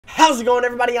How's it going,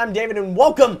 everybody? I'm David, and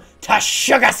welcome to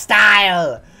Sugar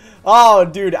Style! Oh,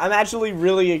 dude, I'm actually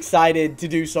really excited to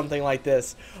do something like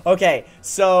this. Okay,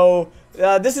 so,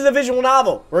 this is a visual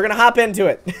novel. We're gonna hop into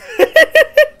it.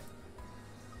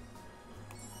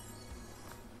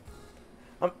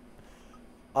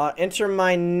 Enter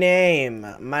my name.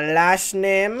 My last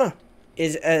name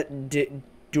is,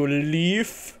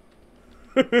 Doleaf.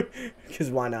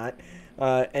 Because why not?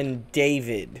 And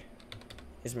David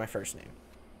is my first name.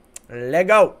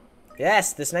 Lego.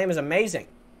 Yes, this name is amazing.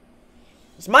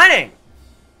 It's my name.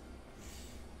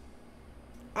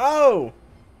 Oh.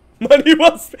 Money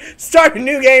wants to start a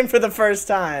new game for the first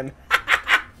time.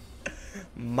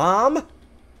 Mom?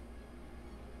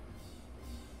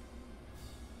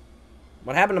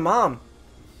 What happened to Mom?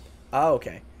 Oh,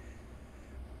 okay.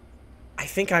 I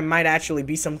think I might actually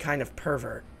be some kind of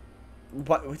pervert.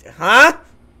 What? Huh?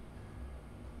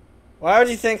 Why would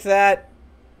you think that?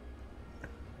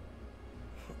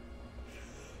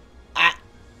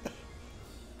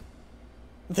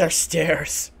 Their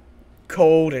stares,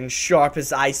 cold and sharp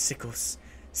as icicles,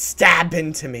 stab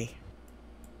into me.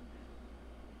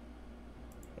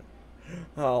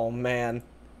 Oh, man.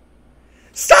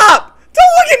 Stop!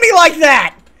 Don't look at me like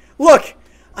that! Look,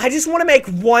 I just want to make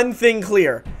one thing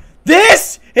clear.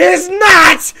 This is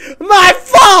not my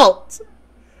fault!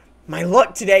 My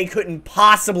luck today couldn't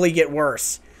possibly get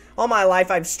worse. All my life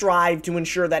I've strived to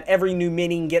ensure that every new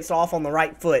meeting gets off on the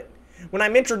right foot. When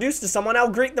I'm introduced to someone, I'll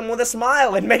greet them with a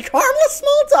smile and make harmless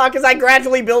small talk as I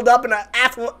gradually build up an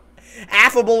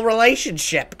affable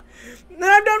relationship. And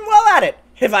I've done well at it.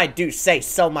 If I do say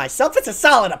so myself, it's a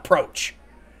solid approach.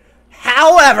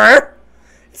 However,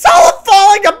 it's all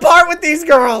falling apart with these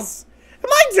girls. Am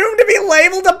I doomed to be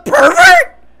labeled a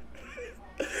pervert?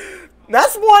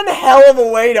 That's one hell of a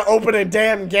way to open a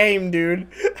damn game, dude.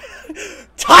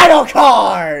 Title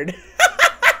card!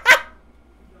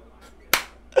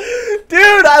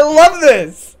 Dude, I love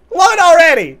this! Love it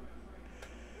already!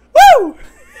 Woo!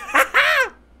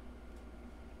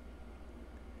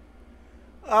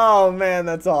 Oh, man,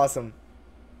 that's awesome.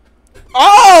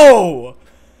 Oh!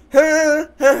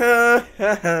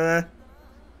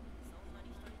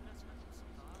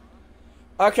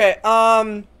 Okay,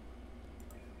 no,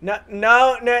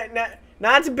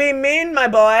 not to be mean, my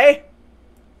boy.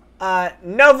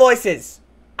 No voices.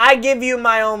 I give you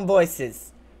my own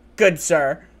voices. Good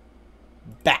sir.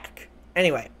 Back.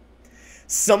 Anyway.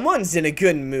 Someone's in a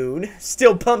good mood.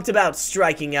 Still pumped about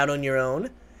striking out on your own.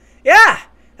 Yeah,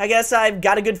 I guess I've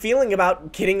got a good feeling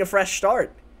about getting a fresh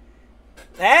start.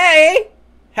 Hey!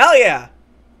 Hell yeah!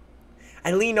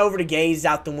 I lean over to gaze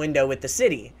out the window at the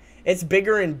city. It's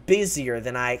bigger and busier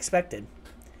than I expected.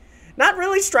 Not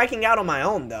really striking out on my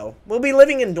own, though. We'll be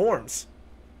living in dorms.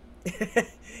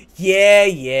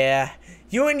 Yeah.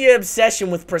 You and your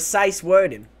obsession with precise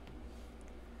wording.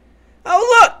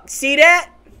 Oh, look! See that?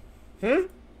 I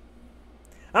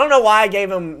don't know why I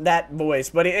gave him that voice,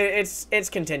 but it's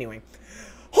continuing.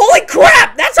 Holy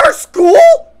crap! That's our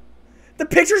school?! The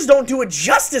pictures don't do it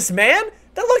justice, man!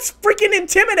 That looks freaking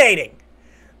intimidating!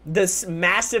 This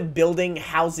massive building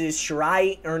houses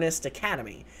Shirai Ernest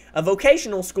Academy, a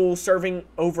vocational school serving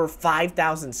over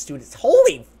 5,000 students.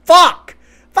 Holy fuck!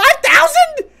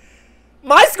 5,000?!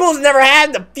 My school's never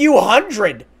had a few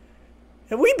hundred.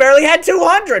 And we barely had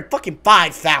 200. Fucking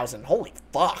 5,000. Holy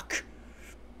fuck.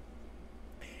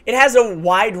 It has a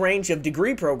wide range of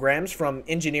degree programs from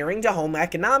engineering to home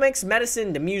economics,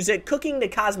 medicine to music, cooking to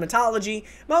cosmetology.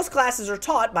 Most classes are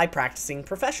taught by practicing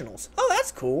professionals. Oh,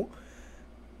 that's cool.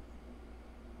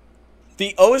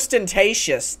 The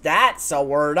ostentatious, that's a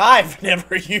word I've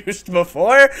never used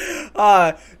before.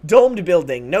 Domed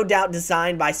building, no doubt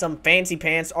designed by some fancy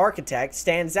pants architect,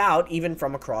 stands out even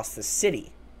from across the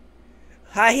city.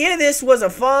 I hear this was a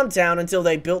farm town until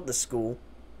they built the school.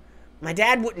 My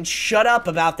dad wouldn't shut up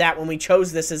about that when we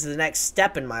chose this as the next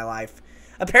step in my life.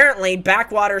 Apparently,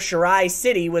 backwater Shirai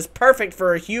City was perfect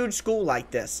for a huge school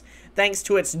like this, thanks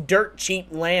to its dirt cheap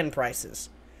land prices.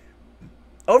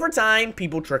 Over time,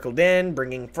 people trickled in,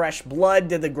 bringing fresh blood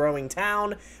to the growing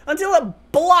town, until it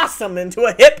blossomed into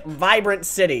a hip, vibrant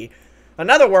city.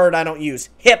 Another word I don't use,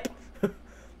 hip.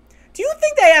 Do you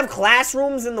think they have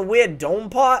classrooms in the weird dome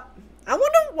pot? I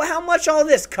wonder how much all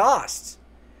this costs.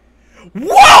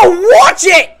 Whoa, watch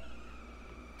it!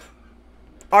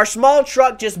 Our small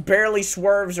truck just barely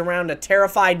swerves around a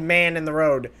terrified man in the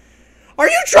road. Are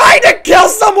you trying to kill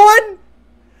someone?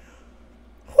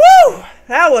 Whew,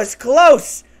 that was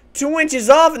close. 2 inches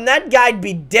off and that guy'd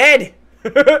be dead.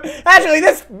 Actually,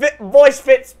 this voice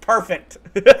fits perfect.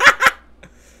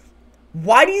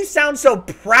 Why do you sound so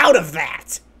proud of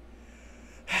that?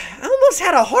 I almost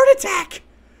had a heart attack.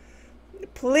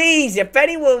 Please, if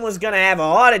anyone was gonna have a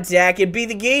heart attack, it'd be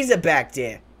the geezer back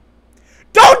there.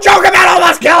 Don't joke about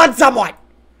almost killing someone!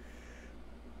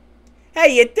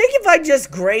 Hey, you think if I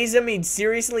just grazed him, he'd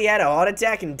seriously had a heart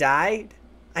attack and died?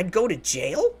 I'd go to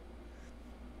jail?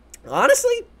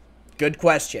 Honestly, good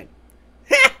question.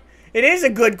 It is a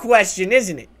good question,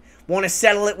 isn't it? Want to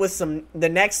settle it with the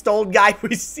next old guy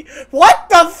we see? What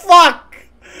the fuck?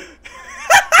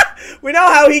 We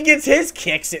know how he gets his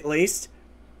kicks, at least.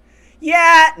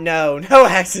 Yeah, no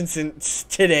accents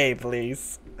today,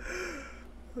 please.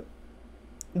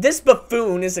 This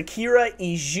buffoon is Akira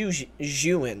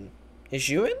Ijuin.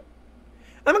 Ijuin?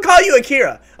 I'm gonna call you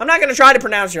Akira. I'm not gonna try to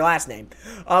pronounce your last name.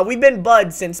 We've been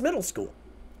buds since middle school.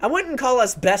 I wouldn't call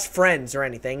us best friends or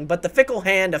anything, but the fickle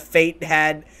hand of fate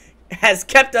has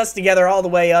kept us together all the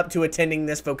way up to attending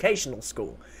this vocational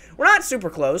school. We're not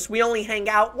super close. We only hang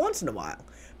out once in a while.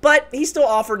 But he still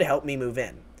offered to help me move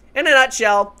in. In a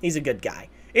nutshell, he's a good guy,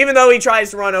 even though he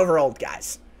tries to run over old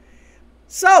guys.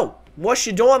 So, what's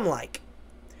your dorm like?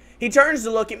 He turns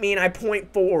to look at me and I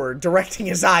point forward, directing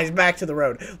his eyes back to the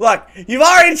road. Look, you've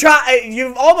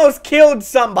almost killed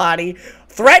somebody,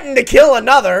 threatened to kill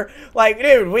another. Like,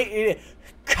 dude,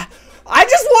 I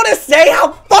just want to say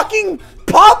how fucking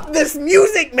pumped this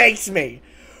music makes me.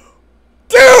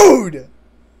 Dude!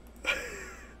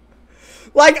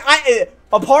 Like,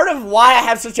 a part of why I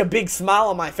have such a big smile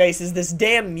on my face is this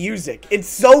damn music. It's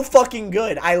so fucking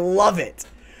good. I love it.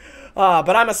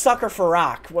 But I'm a sucker for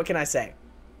rock. What can I say?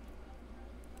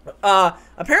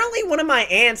 Apparently one of my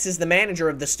aunts is the manager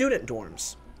of the student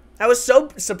dorms. I was so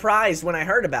surprised when I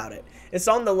heard about it. It's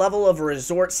on the level of a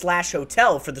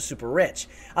resort/hotel for the super rich.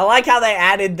 I like how they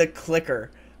added the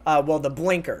clicker. Well, the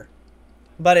blinker.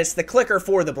 But it's the clicker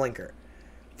for the blinker.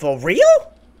 For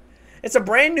real? It's a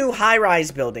brand new high-rise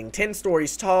building, 10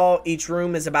 stories tall. Each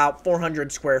room is about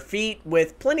 400 square feet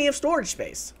with plenty of storage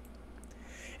space.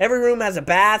 Every room has a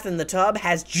bath and the tub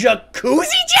has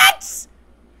jacuzzi jets!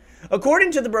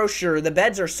 According to the brochure, the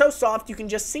beds are so soft you can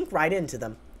just sink right into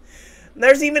them.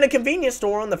 There's even a convenience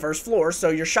store on the first floor, so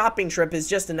your shopping trip is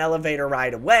just an elevator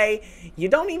ride away. You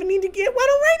don't even need to get wet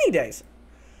on rainy days.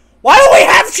 Why don't we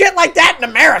have shit like that in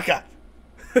America?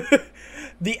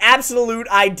 The absolute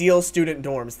ideal student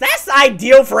dorms. That's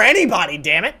ideal for anybody,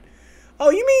 damn it. Oh,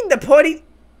 you mean the putty...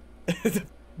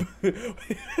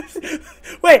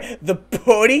 Wait, the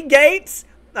putty gates?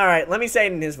 Alright, let me say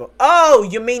it in his voice. Oh,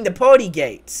 you mean the putty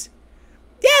gates.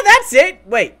 Yeah, that's it.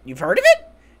 Wait, you've heard of it?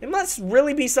 It must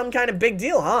really be some kind of big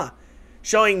deal, huh?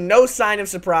 Showing no sign of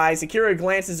surprise, Akira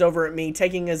glances over at me,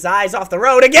 taking his eyes off the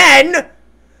road again.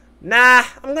 Nah,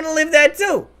 I'm gonna live there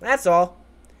too. That's all.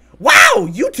 Wow,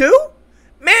 you too?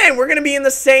 Man, we're even gonna be in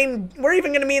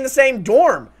the same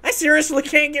dorm. I seriously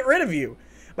can't get rid of you.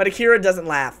 But Akira doesn't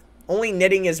laugh, only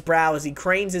knitting his brow as he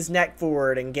cranes his neck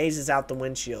forward and gazes out the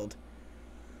windshield.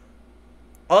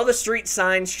 All the street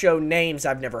signs show names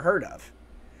I've never heard of.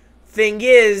 Thing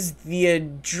is, the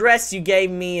address you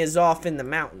gave me is off in the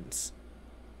mountains.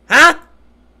 Huh?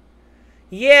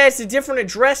 Yeah, it's a different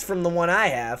address from the one I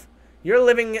have. You're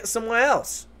living somewhere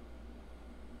else.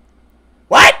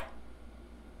 What?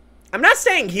 I'm not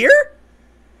staying here?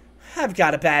 I've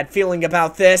got a bad feeling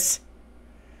about this.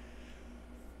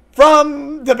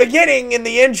 From the beginning in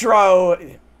the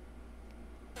intro...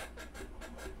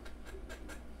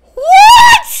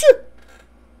 What?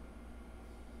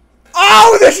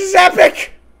 Oh, this is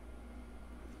epic!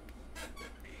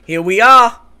 Here we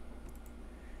are.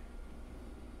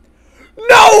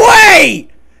 No way!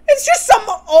 It's just some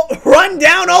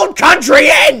run-down old country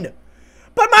inn!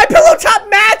 But my pillow top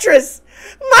mattress!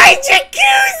 My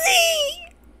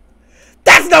jacuzzi!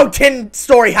 That's no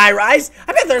 10-story high-rise.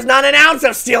 I bet there's not an ounce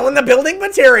of steel in the building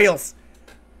materials.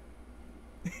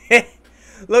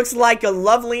 Looks like a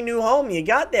lovely new home you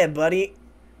got there, buddy.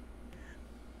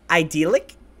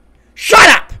 Idyllic? Shut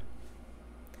up!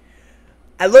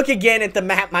 I look again at the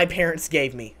map my parents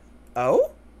gave me.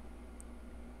 Oh?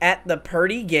 At the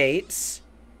Purdy Gates.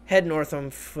 Head north on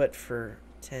foot for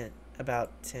about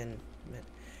 10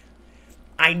 minutes.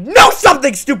 I know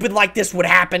something stupid like this would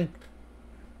happen!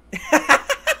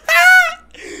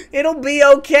 It'll be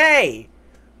okay.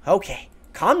 Okay,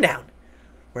 calm down.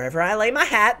 Wherever I lay my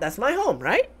hat, that's my home,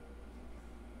 right?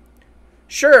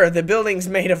 Sure, the building's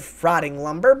made of rotting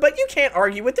lumber, but you can't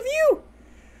argue with the view.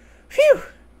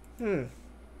 Phew.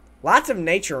 Lots of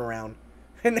nature around.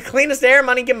 And the cleanest air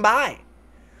money can buy.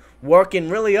 Working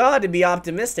really hard to be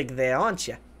optimistic there, aren't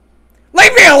you?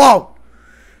 Leave me alone!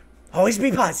 Always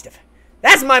be positive.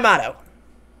 That's my motto.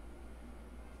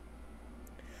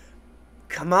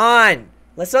 Come on.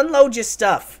 Let's unload your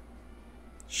stuff.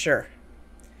 Sure.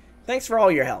 Thanks for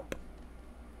all your help.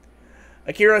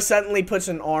 Akira suddenly puts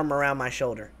an arm around my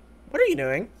shoulder. What are you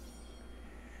doing?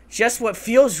 Just what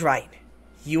feels right.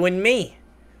 You and me.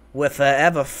 We're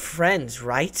forever friends,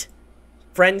 right?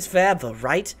 Friends forever,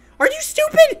 right? Are you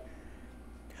stupid?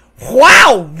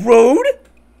 Wow, rude!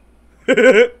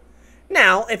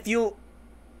 Now, if you...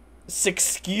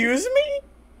 Excuse me?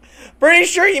 Pretty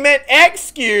sure you meant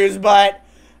excuse, but...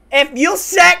 If you'll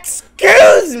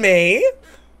excuse me...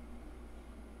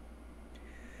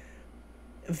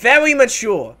 Very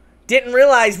mature. Didn't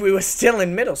realize we were still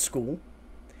in middle school.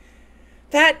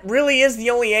 That really is the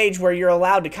only age where you're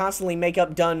allowed to constantly make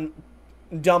up dumb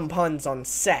puns on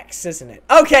sex, isn't it?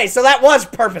 Okay, so that was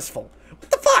purposeful.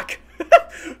 What the fuck?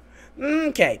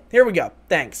 Okay, here we go.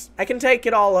 Thanks. I can take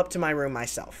it all up to my room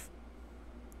myself.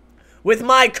 With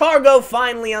my cargo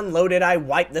finally unloaded, I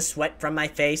wipe the sweat from my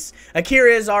face.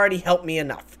 Akira has already helped me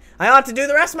enough. I ought to do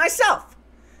the rest myself.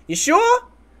 You sure?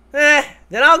 Then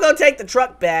I'll go take the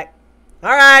truck back.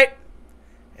 Alright.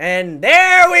 And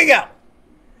there we go.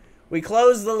 We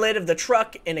close the lid of the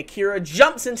truck, and Akira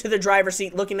jumps into the driver's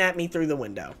seat looking at me through the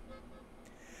window.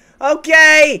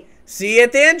 Okay, see you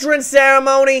at the entrance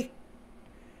ceremony.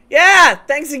 Yeah,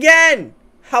 thanks again.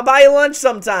 I'll buy you lunch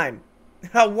sometime.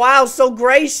 Oh, wow, so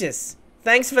gracious.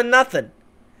 Thanks for nothing.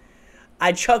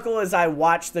 I chuckle as I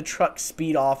watch the truck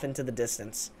speed off into the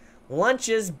distance. Lunch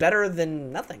is better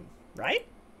than nothing, right?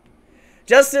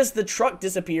 Just as the truck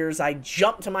disappears, I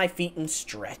jump to my feet and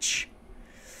stretch.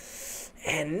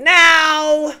 And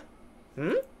now...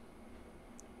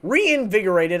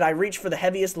 Reinvigorated, I reach for the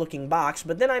heaviest looking box,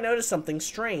 but then I notice something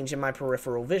strange in my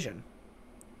peripheral vision.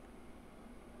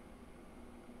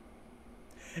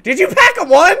 Did you pack a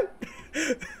one?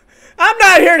 I'm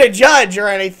not here to judge or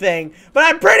anything, but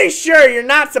I'm pretty sure you're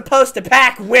not supposed to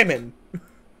pack women.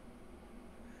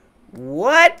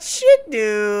 What you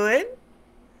doing?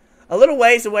 A little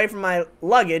ways away from my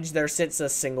luggage, there sits a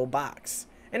single box.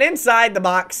 And inside the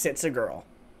box sits a girl.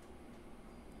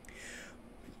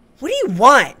 What do you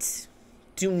want?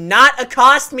 Do not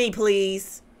accost me,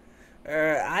 please.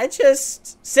 I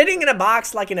just... Sitting in a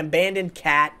box like an abandoned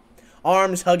cat,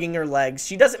 arms hugging her legs.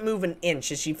 She doesn't move an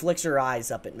inch as she flicks her eyes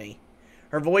up at me.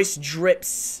 Her voice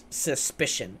drips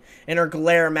suspicion, and her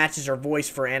glare matches her voice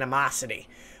for animosity.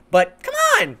 But, come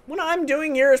on! What I'm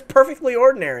doing here is perfectly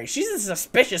ordinary. She's the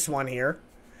suspicious one here.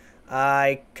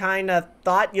 I kinda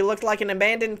thought you looked like an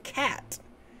abandoned cat.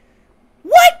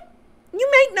 What? You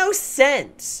make no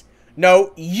sense.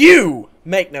 No, you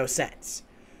make no sense.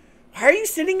 Why are you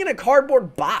sitting in a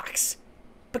cardboard box?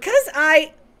 Because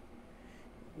I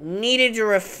needed to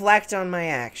reflect on my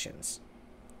actions.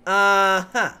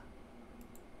 Uh-huh.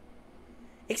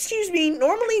 Excuse me,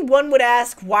 normally one would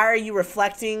ask, why are you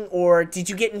reflecting, or did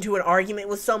you get into an argument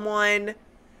with someone?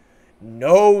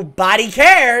 Nobody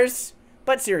cares.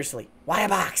 But seriously, why a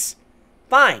box?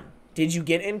 Fine. Did you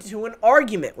get into an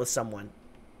argument with someone?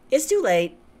 It's too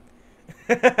late.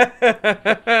 Do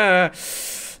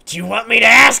you want me to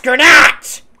ask or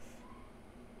not?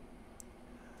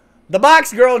 The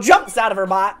box girl jumps out of her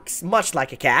box, much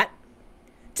like a cat.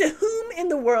 To whom in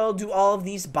the world do all of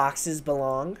these boxes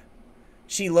belong?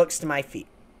 She looks to my feet.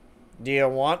 Do you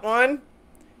want one?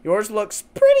 Yours looks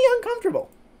pretty uncomfortable.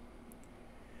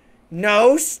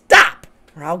 No, stop!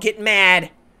 Or I'll get mad.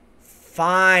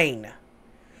 Fine.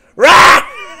 Rah!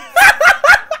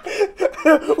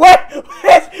 What?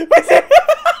 What's it?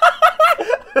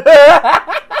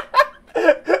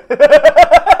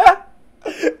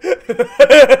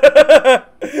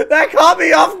 That caught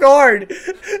me off guard.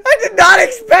 I did not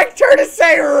expect her to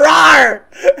say "rar."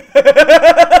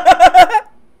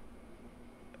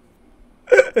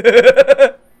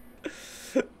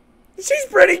 She's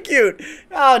pretty cute.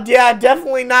 Oh, yeah,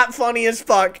 definitely not funny as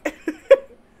fuck.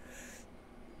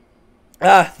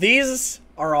 These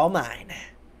are all mine.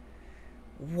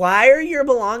 Why are your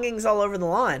belongings all over the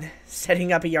lawn?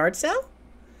 Setting up a yard sale?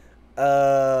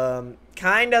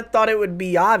 Kinda thought it would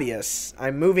be obvious.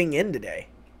 I'm moving in today.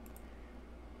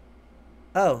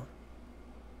 Oh.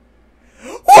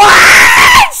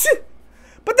 What?!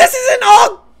 But this is an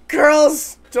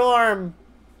all-girls dorm.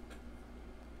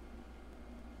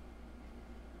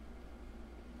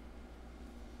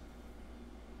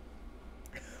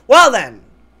 Well then,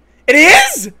 it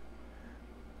is?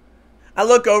 I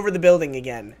look over the building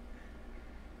again.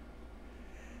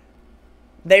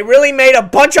 They really made a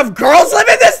bunch of girls live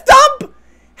in this dump?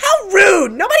 How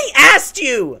rude! Nobody asked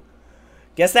you!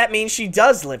 Guess that means she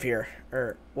does live here.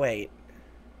 Wait.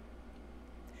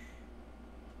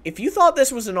 If you thought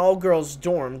this was an all-girls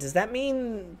dorm, does that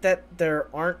mean that there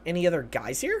aren't any other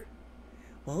guys here?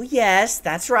 Well, yes,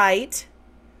 that's right.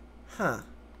 Huh.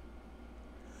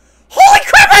 Holy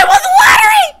crap, I won the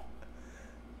lottery!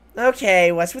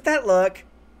 Okay, what's with that look?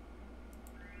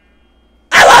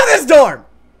 I love this dorm!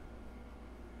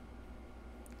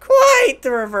 Quite the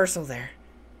reversal there.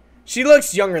 She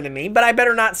looks younger than me, but I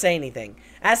better not say anything.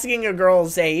 Asking a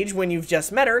girl's age when you've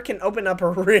just met her can open up a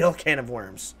real can of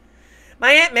worms.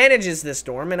 My aunt manages this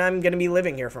dorm, and I'm going to be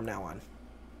living here from now on.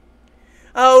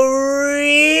 Oh,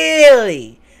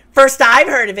 really? First I've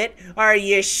heard of it. Are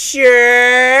you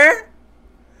sure?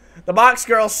 The box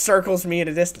girl circles me at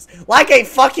a distance. Like a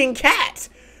fucking cat.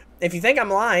 If you think I'm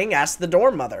lying, ask the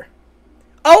dorm mother.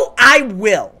 Oh, I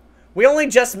will. We only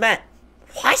just met.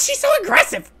 Why is she so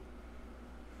aggressive?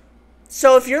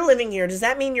 So if you're living here, does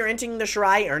that mean you're entering the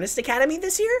Shirai Ernest Academy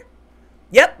this year?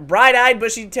 Yep, bright-eyed,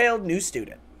 bushy-tailed new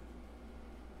student.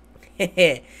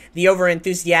 The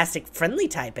over-enthusiastic, friendly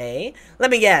type, eh?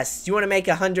 Let me guess, you want to make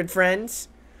 100 friends?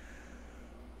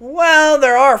 Well,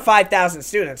 there are 5,000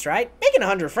 students, right? Making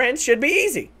 100 friends should be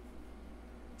easy.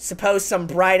 Suppose some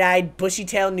bright-eyed,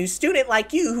 bushy-tailed new student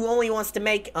like you who only wants to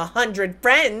make 100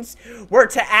 friends were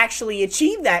to actually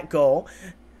achieve that goal.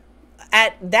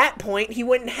 At that point, he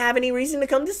wouldn't have any reason to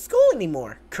come to school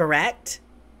anymore, correct?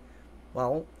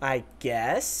 Well, I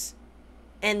guess.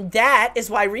 And that is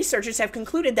why researchers have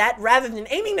concluded that rather than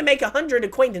aiming to make 100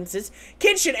 acquaintances,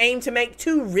 kids should aim to make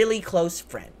 2 really close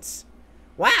friends.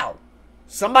 Wow.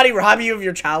 Somebody rob you of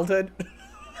your childhood?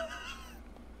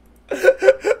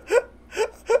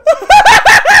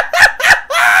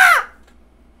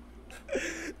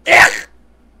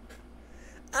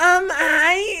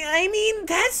 I mean,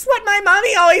 that's what my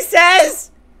mommy always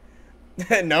says.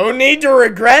 No need to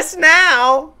regress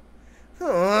now.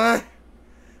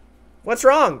 What's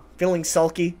wrong? Feeling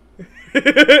sulky?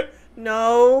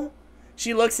 No.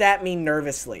 She looks at me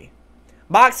nervously.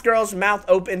 Box girl's mouth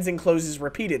opens and closes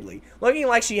repeatedly, looking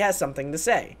like she has something to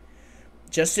say.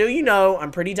 Just so you know,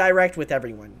 I'm pretty direct with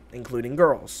everyone, including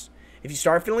girls. If you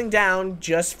start feeling down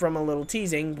just from a little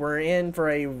teasing, we're in for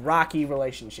a rocky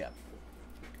relationship.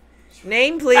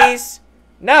 Name, please.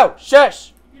 No,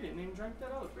 shush. You didn't even drink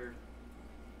that other beer.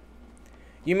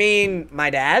 You mean my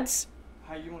dad's?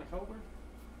 How you want a cold beer?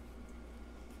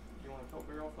 You want a cold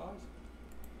beer off ice?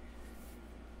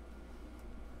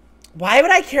 Why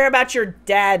would I care about your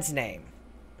dad's name?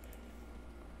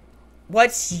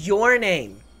 What's your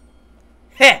name?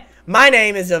 Heh, my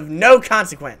name is of no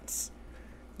consequence.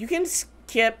 You can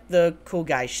skip the cool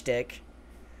guy shtick.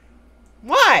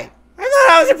 Why? I thought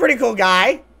I was a pretty cool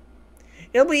guy.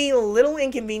 It'll be a little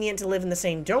inconvenient to live in the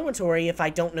same dormitory if I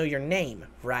don't know your name,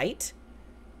 right?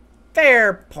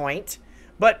 Fair point.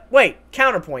 But wait,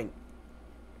 counterpoint.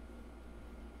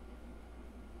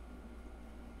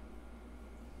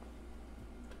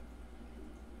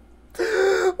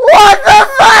 What the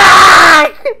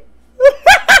fuck?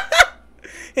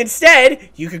 Instead,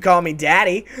 you could call me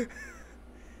Daddy.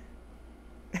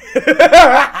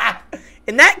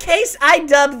 In that case, I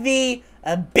dub thee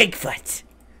Bigfoot.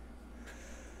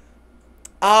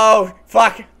 Oh,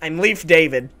 fuck. I'm Leaf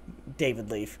David. David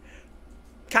Leaf.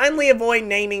 Kindly avoid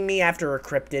naming me after a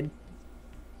cryptid.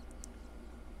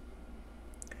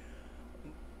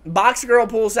 Box girl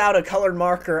pulls out a colored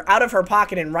marker out of her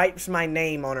pocket and writes my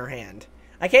name on her hand.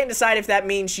 I can't decide if that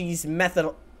means she's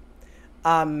methodical.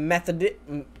 Oh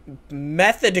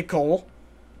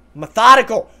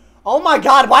my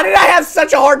god, why did I have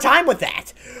such a hard time with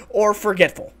that? Or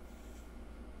forgetful.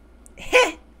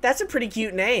 Heh, that's a pretty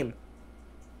cute name.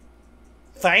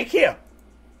 Thank you.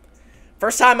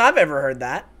 First time I've ever heard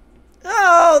that.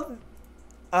 Oh.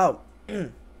 I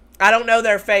don't know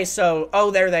their face, so...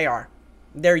 Oh, there they are.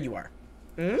 There you are.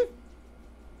 I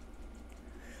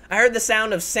heard the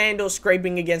sound of sandals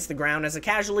scraping against the ground as a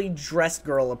casually dressed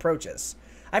girl approaches.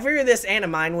 I figured this aunt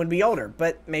of mine would be older,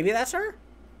 but maybe that's her?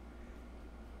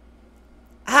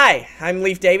 Hi, I'm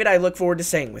Leaf David. I look forward to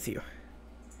staying with you.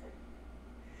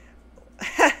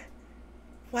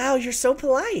 Wow, you're so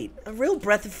polite. A real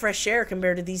breath of fresh air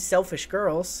compared to these selfish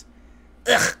girls.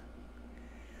 Ugh.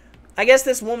 I guess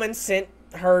this woman sent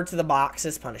her to the box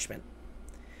as punishment.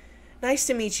 Nice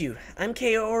to meet you. I'm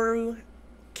Kaoru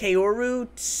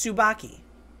Tsubaki.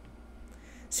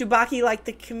 Tsubaki like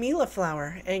the camellia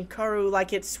flower, and Kaoru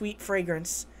like its sweet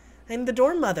fragrance. I'm the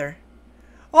dorm mother.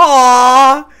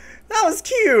 Aww, that was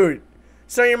cute.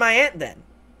 So you're my aunt then?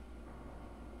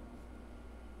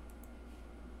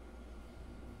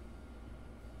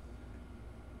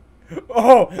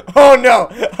 Oh no.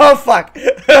 Oh fuck.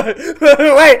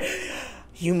 Wait.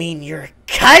 You mean your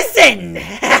cousin?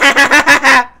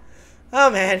 Oh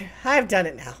man, I've done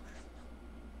it now.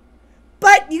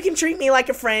 But you can treat me like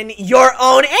a friend your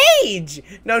own age.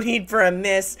 No need for a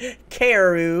miss.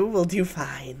 Kaoru will do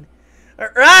fine.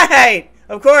 Right.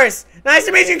 Of course. Nice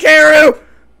to meet you, Kaoru.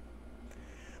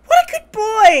 What a good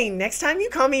boy! Next time you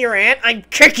call me your aunt, I'm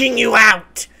kicking you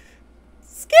out!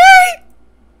 Scary!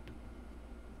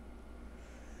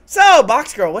 So,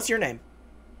 box girl, what's your name?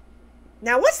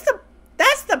 Now, that's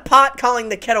the pot calling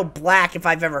the kettle black if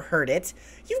I've ever heard it.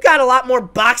 You've got a lot more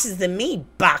boxes than me,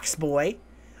 box boy.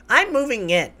 I'm moving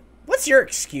in. What's your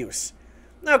excuse?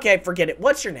 Okay, forget it.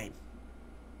 What's your name?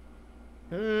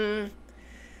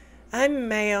 I'm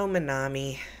Mayo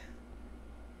Minami.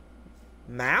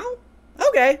 Mao?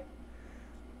 Okay.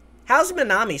 How's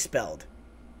Minami spelled?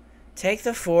 Take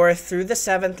the 4th through the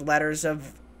 7th letters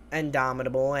of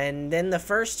Indomitable, and then the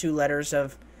first 2 letters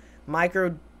of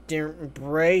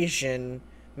microdermabrasion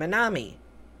Minami.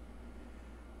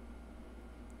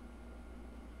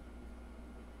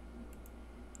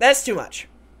 That's too much.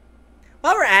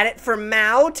 While we're at it, for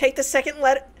Mao, take the 2nd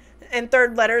letter and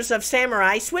 3rd letters of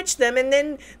samurai, switch them, and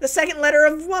then the 2nd letter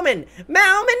of woman.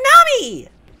 Mao Minami!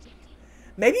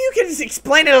 Maybe you could just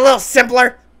explain it a little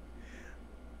simpler.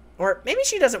 Or maybe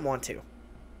she doesn't want to.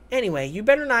 Anyway, you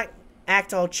better not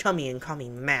act all chummy and call me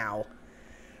Mao.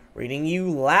 Reading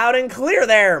you loud and clear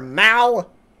there, Mao.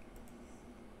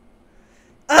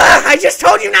 Ugh, I just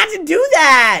told you not to do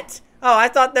that! Oh, I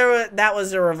thought that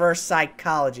was a reverse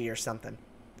psychology or something.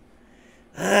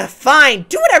 Fine,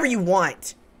 do whatever you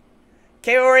want.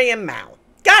 Kaori and Mao.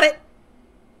 Got it!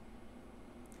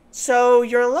 So,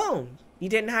 you're alone. You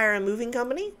didn't hire a moving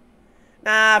company?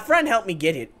 Nah, a friend helped me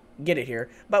get it here,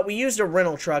 but we used a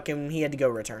rental truck and he had to go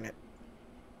return it.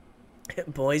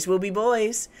 Boys will be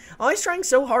boys. Always trying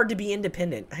so hard to be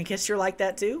independent. I guess you're like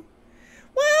that too?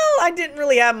 Well, I didn't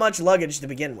really have much luggage to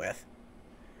begin with.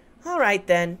 Alright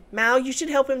then. Mao, you should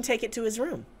help him take it to his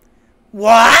room.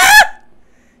 What?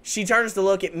 She turns to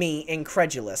look at me,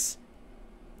 incredulous.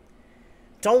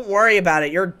 Don't worry about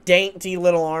it. Your dainty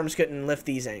little arms couldn't lift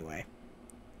these anyway.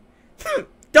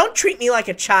 Don't treat me like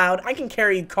a child. I can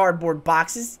carry cardboard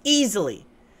boxes easily.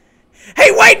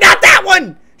 Hey, wait, not that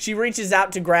one! She reaches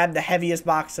out to grab the heaviest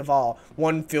box of all,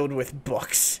 one filled with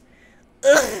books.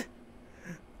 Ugh.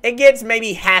 It gets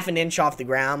maybe half an inch off the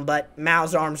ground, but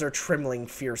Mao's arms are trembling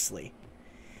fiercely.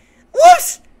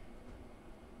 Whoops!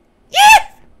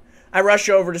 Yeah! I rush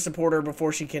over to support her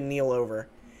before she can kneel over.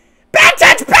 Bad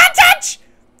touch! Bad touch!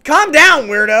 Calm down,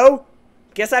 weirdo!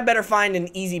 Guess I better find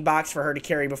an easy box for her to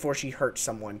carry before she hurts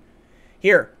someone.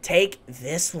 Here, take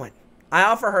this one. I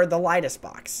offer her the lightest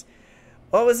box.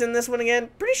 What was in this one again?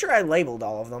 Pretty sure I labeled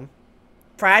all of them.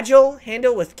 Fragile?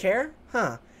 Handle with care?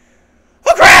 Huh.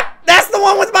 Oh crap! That's the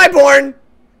one with my born!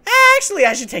 Actually,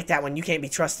 I should take that one. You can't be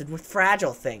trusted with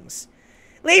fragile things.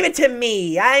 Leave it to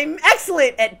me. I'm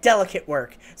excellent at delicate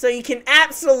work, so you can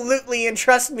absolutely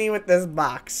entrust me with this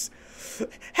box.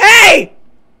 Hey!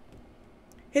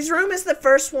 His room is the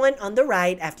first one on the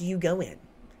right after you go in.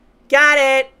 Got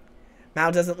it!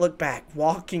 Mao doesn't look back,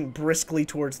 walking briskly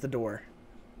towards the door.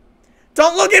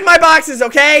 Don't look in my boxes,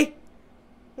 okay?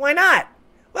 Why not?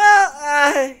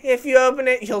 Well, if you open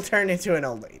it, you'll turn into an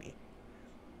old lady.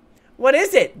 What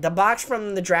is it? The box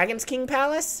from the Dragon's King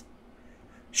Palace?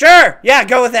 Sure! Yeah,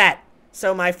 go with that!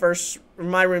 So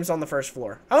my room's on the first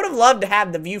floor. I would have loved to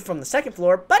have the view from the 2nd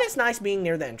floor, but it's nice being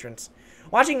near the entrance.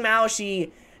 Watching Mao,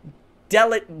 she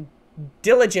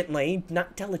diligently,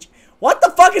 not diligent. What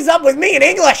the fuck is up with me in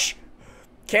English?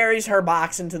 Carries her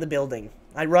box into the building.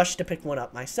 I rush to pick one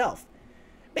up myself.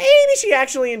 Maybe she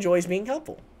actually enjoys being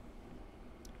helpful.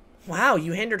 Wow,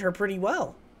 you hindered her pretty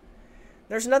well.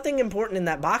 There's nothing important in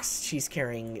that box she's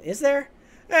carrying, is there?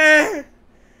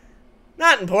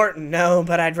 Not important, no,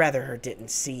 but I'd rather her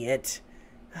didn't see it.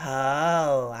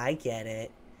 Oh, I get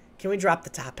it. Can we drop the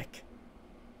topic?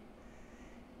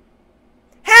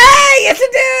 Hey, it's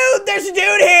a dude! There's a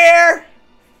dude here!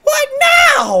 What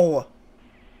now?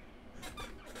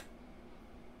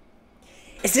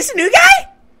 Is this a new guy?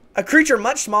 A creature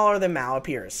much smaller than Mao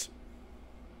appears.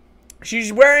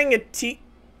 She's wearing a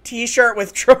t-shirt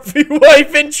with Trophy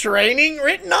Wife in Training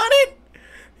written on it?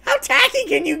 How tacky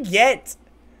can you get?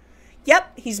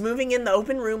 Yep, he's moving in the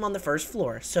open room on the 1st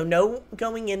floor, so no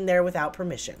going in there without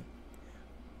permission.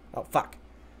 Oh, fuck.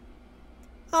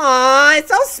 Aw,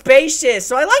 it's all spacious,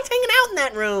 so I liked hanging out in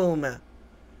that room.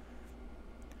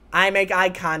 I make eye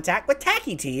contact with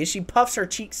Tacky T as she puffs her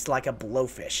cheeks like a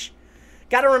blowfish.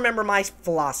 Gotta remember my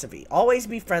philosophy. Always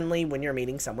be friendly when you're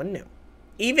meeting someone new.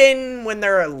 Even when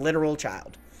they're a literal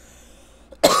child.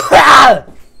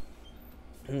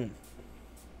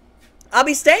 I'll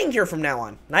be staying here from now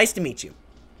on. Nice to meet you.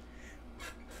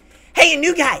 Hey, a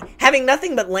new guy. Having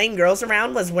nothing but lame girls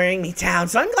around was wearing me down,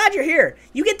 so I'm glad you're here.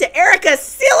 You get to Erica's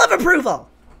seal of approval.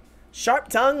 Sharp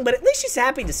tongue, but at least she's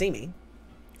happy to see me.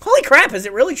 Holy crap, is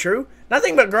it really true?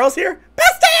 Nothing but girls here?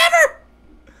 Best day ever!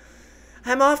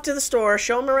 I'm off to the store.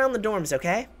 Show him around the dorms,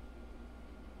 okay?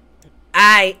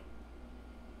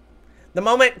 The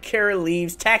moment Kara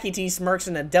leaves, Tacky T smirks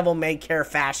in a devil-may-care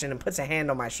fashion and puts a hand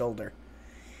on my shoulder.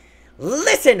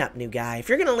 Listen up, new guy. If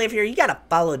you're gonna live here, you gotta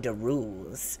follow the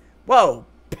rules. Whoa,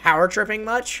 power tripping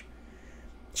much?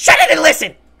 Shut it and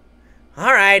listen!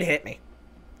 Alright, hit me.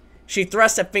 She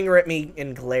thrusts a finger at me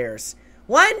and glares.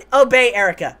 1, obey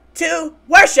Erica. 2,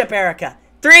 worship Erica.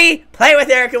 3, play with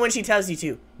Erica when she tells you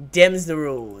to. Dims the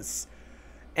rules.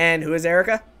 And who is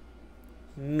Erica?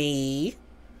 Me.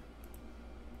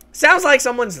 Sounds like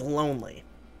someone's lonely.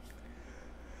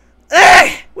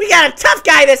 Ugh! We got a tough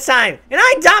guy this time, and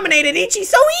I dominated Ichi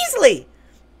so easily!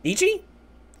 Ichi?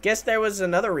 Guess there was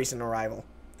another recent arrival.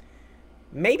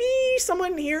 Maybe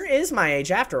someone here is my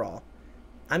age after all.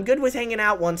 I'm good with hanging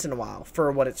out once in a while, for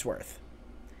what it's worth.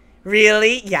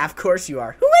 Really? Yeah, of course you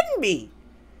are. Who wouldn't be?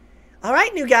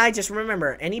 Alright, new guy, just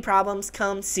remember, any problems,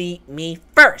 come see me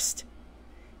first.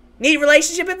 Need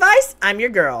relationship advice? I'm your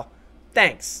girl.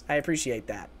 Thanks, I appreciate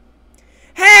that.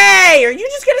 Hey, are you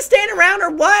just gonna stand around or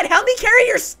what? Help me carry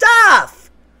your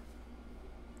stuff!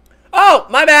 Oh,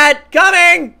 my bad.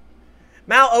 Coming!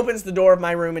 Mal opens the door of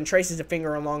my room and traces a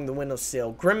finger along the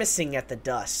windowsill, grimacing at the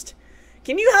dust.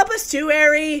 Can you help us too,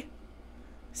 Eri?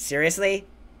 Seriously?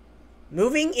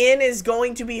 Moving in is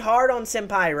going to be hard on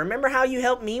Senpai. Remember how you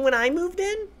helped me when I moved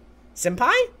in?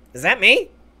 Senpai? Is that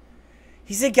me?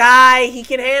 He's a guy. He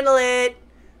can handle it.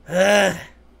 Ugh.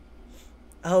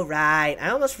 Oh, right. I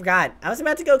almost forgot. I was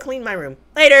about to go clean my room.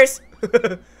 Laters!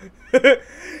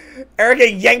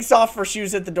 Erica yanks off her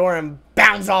shoes at the door and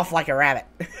bounds off like a rabbit.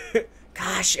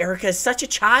 Gosh, Erica is such a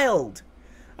child.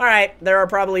 Alright, there are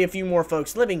probably a few more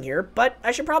folks living here, but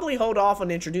I should probably hold off on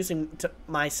introducing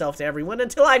myself to everyone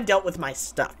until I've dealt with my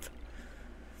stuff.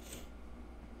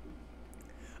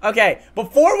 Okay,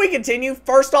 before we continue,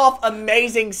 first off,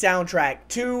 amazing soundtrack.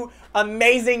 2,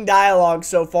 amazing dialogue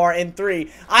so far, and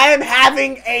 3, I am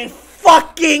having a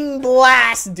fucking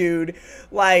blast, dude.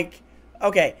 Like,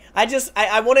 okay,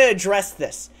 I want to address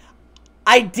this.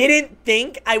 I didn't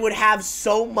think I would have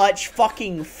so much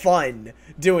fucking fun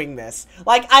doing this.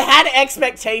 Like, I had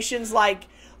expectations like,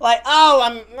 oh,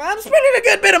 I'm spending a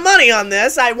good bit of money on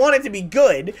this. I want it to be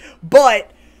good,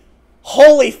 but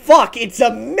holy fuck, it's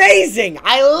amazing.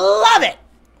 I love it.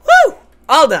 Woo!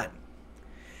 All done.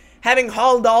 Having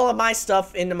hauled all of my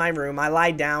stuff into my room, I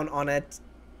lie down on a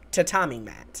tatami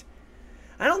mat.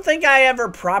 I don't think I ever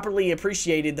properly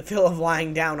appreciated the feel of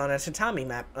lying down on a tatami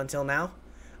mat until now.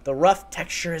 The rough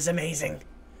texture is amazing.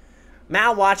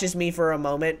 Mal watches me for a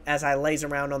moment as I laze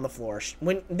around on the floor.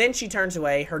 Then she turns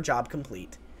away, her job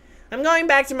complete. I'm going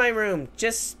back to my room.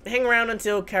 Just hang around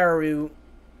until Kaoru...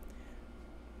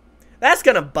 That's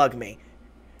gonna bug me.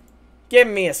 Give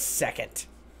me a second.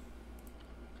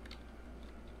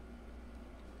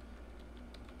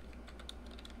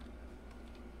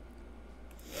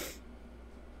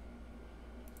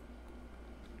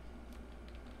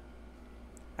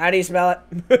 How do you spell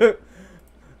it?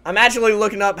 I'm actually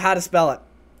looking up how to spell it.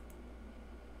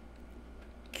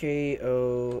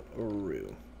 Kaoru.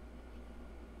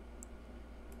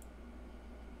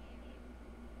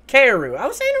 Kaoru. I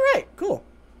was saying it right. Cool.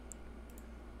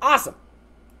 Awesome.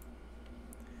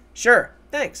 Sure.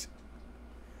 Thanks.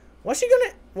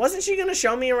 Wasn't she gonna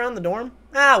show me around the dorm?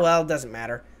 Ah, well, it doesn't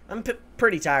matter. I'm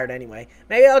pretty tired anyway.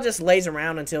 Maybe I'll just laze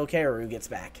around until Kaoru gets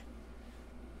back.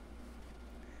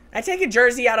 I take a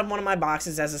jersey out of one of my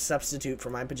boxes as a substitute for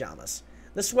my pajamas.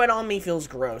 The sweat on me feels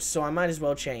gross, so I might as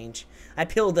well change. I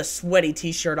peel the sweaty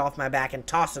t-shirt off my back and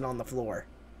toss it on the floor.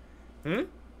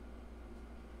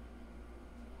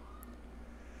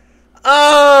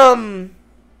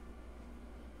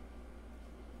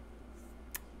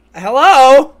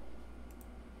 Hello?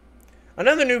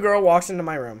 Another new girl walks into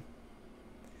my room.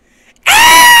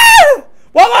 Ah!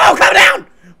 Whoa, whoa, calm down!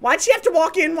 Why'd she have to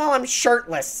walk in while I'm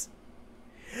shirtless?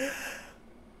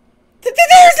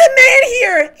 There's a man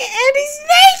here, and he's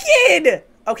naked!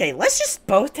 Okay, let's just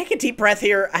both take a deep breath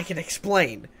here. I can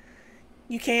explain.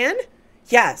 You can?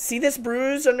 Yeah, see this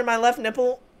bruise under my left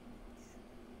nipple?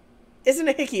 Isn't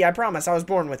a hickey, I promise. I was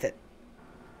born with it.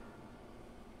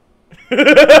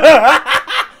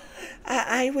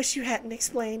 I wish you hadn't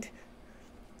explained.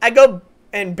 I go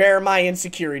and bare my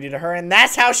insecurity to her, and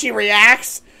that's how she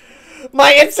reacts?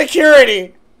 My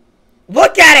insecurity!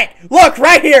 Look at it! Look,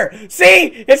 right here!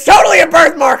 See? It's totally a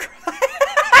birthmark!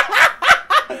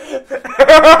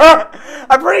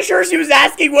 I'm pretty sure she was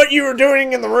asking what you were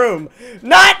doing in the room.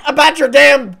 Not about your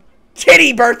damn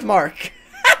titty birthmark.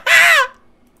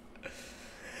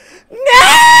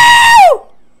 No!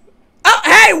 Oh,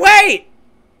 hey, wait!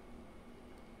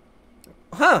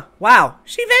 Huh, wow,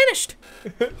 she vanished.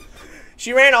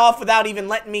 She ran off without even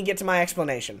letting me get to my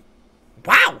explanation.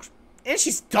 Wow, and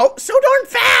she's so darn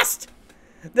fast.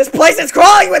 This place is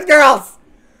crawling with girls.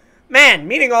 Man,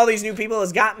 meeting all these new people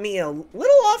has got me a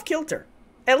little off kilter.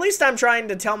 At least I'm trying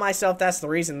to tell myself that's the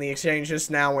reason the exchange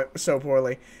just now went so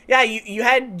poorly. Yeah, you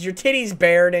had your titties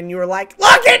bared and you were like,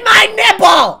 look at my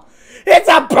nipple! It's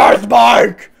a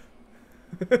birthmark!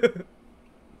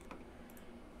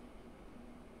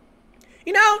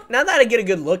 You know, now that I get a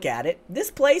good look at it, this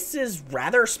place is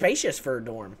rather spacious for a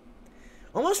dorm.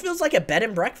 Almost feels like a bed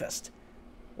and breakfast.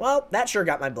 Well, that sure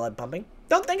got my blood pumping.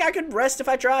 Don't think I could rest if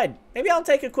I tried. Maybe I'll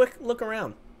take a quick look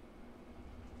around.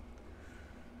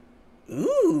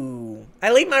 Ooh.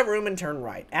 I leave my room and turn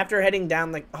right. After heading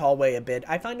down the hallway a bit,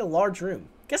 I find a large room.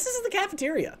 Guess this is the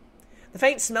cafeteria. The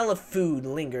faint smell of food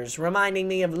lingers, reminding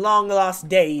me of long-lost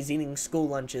days eating school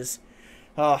lunches.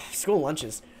 School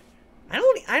lunches.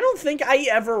 I don't think I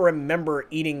ever remember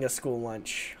eating a school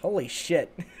lunch. Holy shit.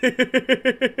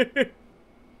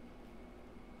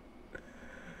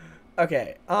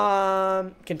 Okay,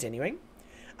 continuing.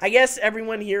 I guess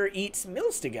everyone here eats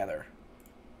meals together.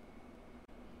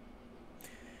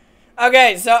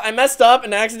 Okay, so I messed up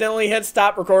and accidentally hit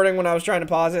stop recording when I was trying to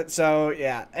pause it, so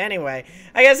yeah. Anyway,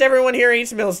 I guess everyone here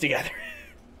eats meals together.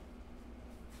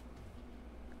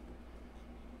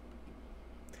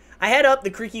 I head up the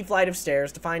creaky flight of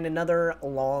stairs to find another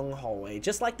long hallway,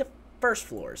 just like the first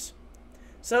floors.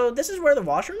 So this is where the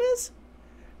washroom is?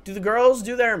 Do the girls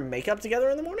do their makeup together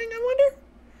in the morning, I wonder?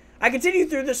 I continue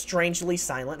through this strangely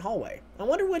silent hallway. I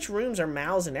wonder which rooms are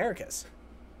Mal's and Erica's.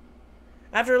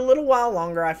 After a little while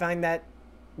longer, I find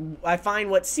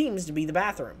what seems to be the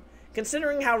bathroom.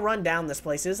 Considering how run down this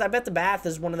place is, I bet the bath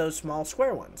is one of those small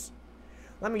square ones.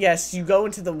 Let me guess, you go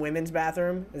into the women's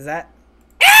bathroom? Is that...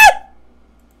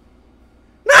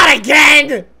 Not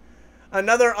again!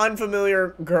 Another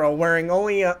unfamiliar girl wearing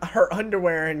only her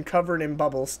underwear and covered in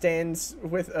bubbles stands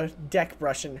with a deck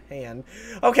brush in hand.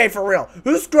 Okay, for real.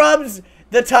 Who scrubs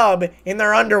the tub in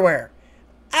their underwear?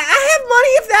 I have money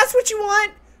if that's what you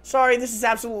want. Sorry, this is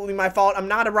absolutely my fault. I'm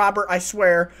not a robber, I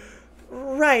swear.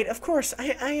 Right, of course.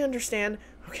 I understand.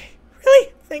 Okay,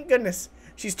 really? Thank goodness.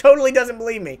 She totally doesn't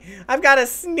believe me. I've got a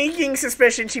sneaking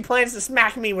suspicion she plans to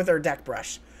smack me with her deck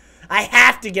brush. I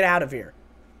have to get out of here.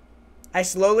 I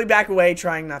slowly back away,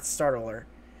 trying not to startle her.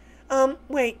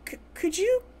 Wait, could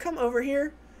you come over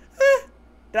here?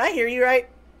 Did I hear you right?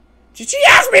 Did she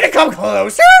ask me to come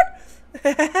closer?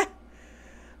 I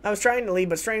was trying to leave,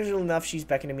 but strangely enough, she's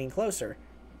beckoning me closer.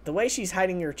 The way she's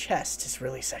hiding her chest is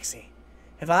really sexy.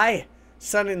 Have I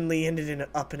suddenly ended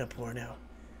up in a porno?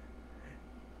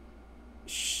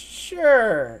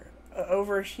 Sure.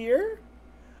 Over here?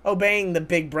 Obeying the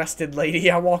big-breasted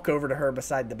lady, I walk over to her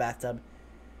beside the bathtub.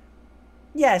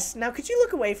 Yes, now could you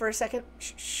look away for a second?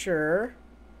 Sure.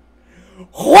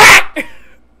 What?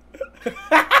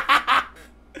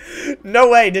 No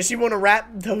way, does she want to wrap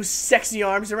those sexy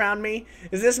arms around me?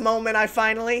 Is this moment I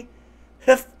finally...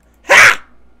 Ha!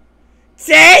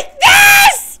 Take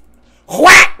this!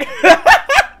 What?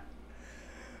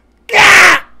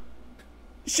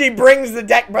 She brings the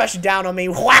deck brush down on me,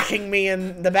 whacking me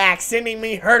in the back, sending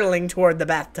me hurtling toward the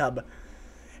bathtub.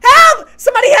 Help!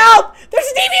 Somebody help! There's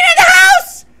a deviant in the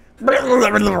house!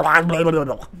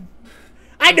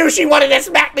 I knew she wanted to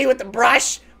smack me with the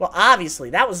brush. Well,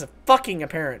 obviously, that was a fucking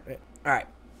apparent. Alright.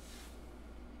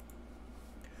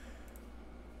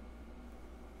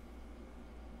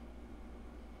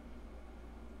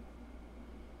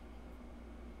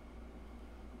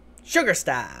 Sugar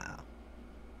style.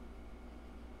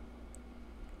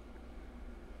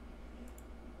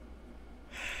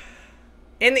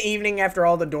 In the evening, after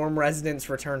all the dorm residents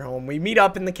return home, we meet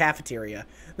up in the cafeteria.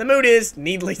 The mood is,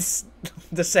 needless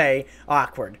to say,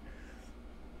 awkward.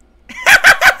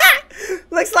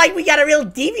 Looks like we got a real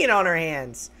deviant on our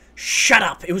hands. Shut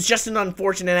up. It was just an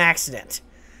unfortunate accident.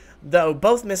 Though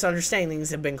both misunderstandings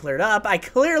have been cleared up, I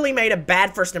clearly made a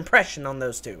bad first impression on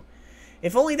those two.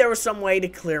 If only there was some way to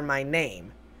clear my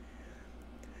name.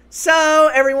 So,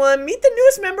 everyone, meet the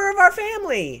newest member of our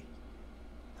family.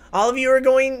 All of you are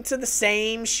going to the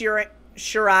same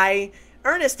Shirai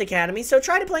Ernest Academy, so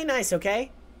try to play nice,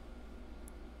 okay?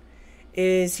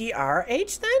 Is he our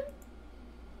age, then?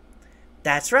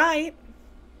 That's right.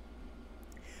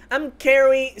 I'm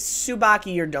Kari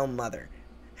Tsubaki, your dome mother.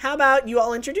 How about you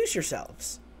all introduce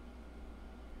yourselves?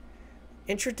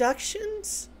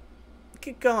 Introductions?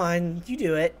 Go on, you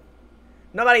do it.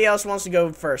 Nobody else wants to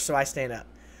go first, so I stand up.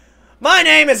 My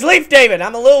name is Leaf David.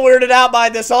 I'm a little weirded out by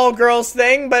this all-girls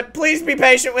thing, but please be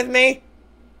patient with me.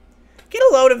 Get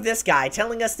a load of this guy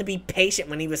telling us to be patient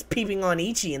when he was peeping on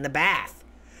Ichi in the bath.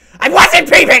 I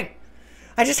wasn't peeping!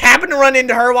 I just happened to run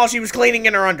into her while she was cleaning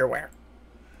in her underwear.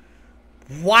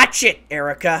 Watch it,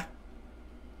 Erica.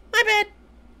 My bad.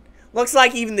 Looks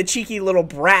like even the cheeky little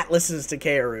brat listens to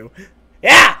Kaoru.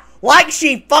 Yeah, like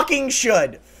she fucking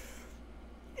should.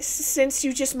 Since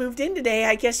you just moved in today,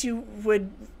 I guess you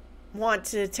would want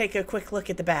to take a quick look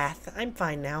at the bath. I'm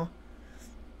fine now.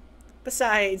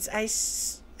 Besides, I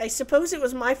suppose it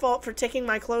was my fault for taking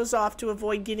my clothes off to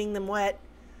avoid getting them wet.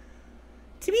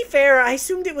 To be fair, I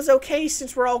assumed it was okay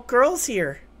since we're all girls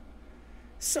here.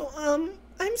 So,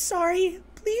 I'm sorry.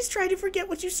 Please try to forget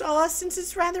what you saw since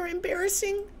it's rather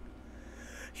embarrassing.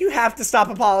 You have to stop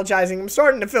apologizing. I'm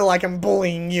starting to feel like I'm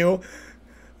bullying you.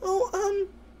 Oh,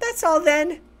 that's all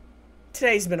then.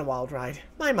 Today's been a wild ride.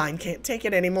 My mind can't take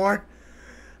it anymore.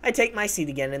 I take my seat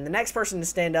again, and the next person to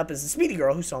stand up is the speedy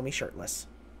girl who saw me shirtless.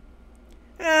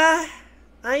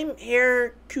 I'm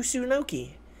Herr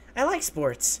Kusunoki. I like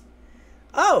sports.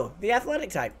 Oh, the athletic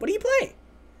type. What do you play?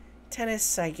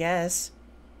 Tennis, I guess.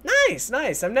 Nice,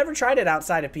 nice. I've never tried it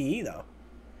outside of PE, though.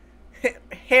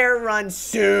 Hair runs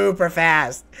super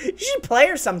fast. You should play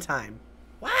her sometime.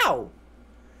 Wow.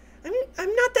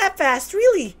 I'm not that fast,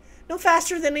 really. No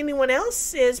faster than anyone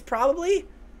else is, probably.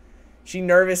 She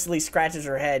nervously scratches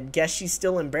her head. Guess she's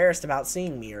still embarrassed about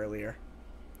seeing me earlier.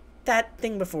 That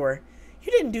thing before.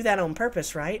 You didn't do that on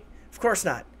purpose, right? Of course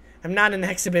not. I'm not an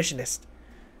exhibitionist.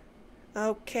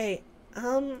 Okay.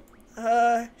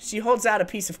 She holds out a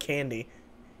piece of candy.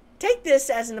 Take this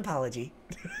as an apology.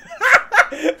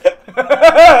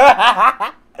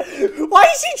 Why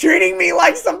is she treating me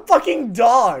like some fucking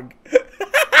dog?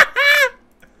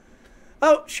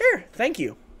 Oh, sure. Thank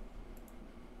you.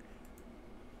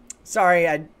 Sorry,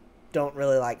 I don't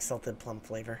really like salted plum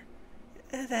flavor.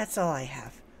 That's all I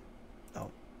have.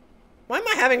 Oh. Why am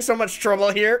I having so much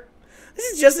trouble here?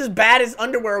 This is just as bad as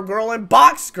Underwear Girl and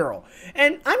Box Girl.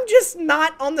 And I'm just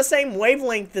not on the same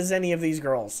wavelength as any of these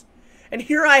girls. And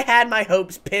here I had my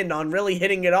hopes pinned on really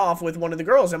hitting it off with one of the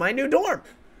girls in my new dorm.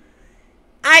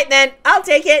 Alright then, I'll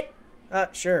take it.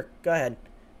 Sure, go ahead.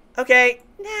 Okay,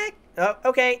 next. Oh,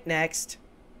 okay, next.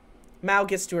 Mao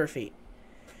gets to her feet.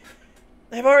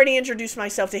 I've already introduced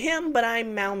myself to him, but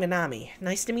I'm Mao Minami.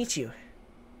 Nice to meet you.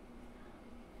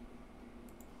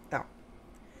 Oh.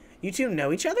 You two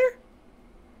know each other?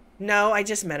 No, I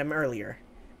just met him earlier.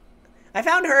 I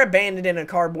found her abandoned in a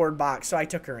cardboard box, so I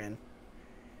took her in.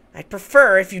 I'd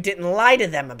prefer if you didn't lie to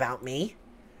them about me.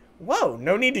 Whoa,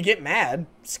 no need to get mad.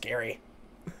 Scary.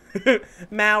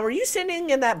 Mao, were you sitting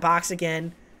in that box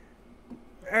again?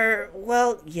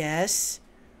 Well, yes.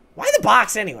 Why the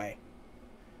box anyway?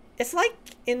 It's like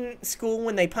in school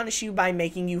when they punish you by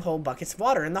making you hold buckets of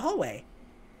water in the hallway.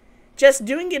 Just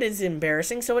doing it is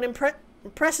embarrassing, so it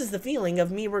impresses the feeling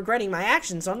of me regretting my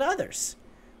actions on others.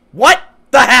 What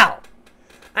the hell?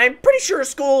 I'm pretty sure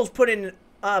schools put an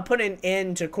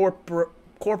end to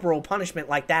corporal punishment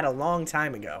like that a long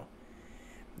time ago.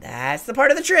 That's the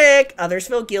part of the trick. Others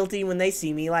feel guilty when they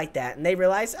see me like that, and they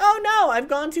realize, oh no, I've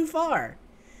gone too far.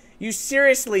 You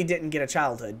seriously didn't get a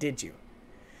childhood, did you?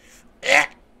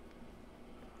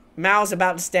 Mao's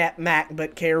about to stab Mac,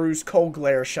 but Kaoru's cold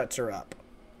glare shuts her up.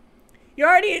 You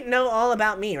already know all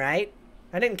about me, right?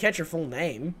 I didn't catch your full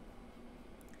name.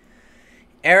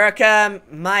 Erica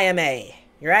Mayame.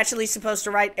 You're actually supposed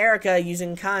to write Erica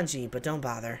using kanji, but don't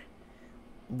bother.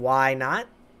 Why not?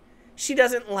 She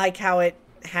doesn't like how it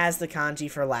has the kanji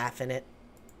for laugh in it.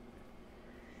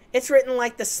 It's written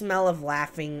like the smell of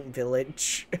laughing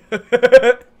village.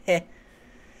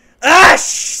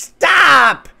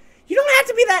 Stop! You don't have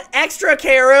to be that extra,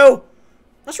 Kaoru!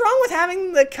 What's wrong with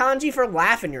having the kanji for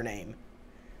laugh in your name?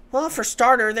 Well, for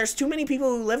starter, there's too many people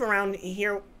who live around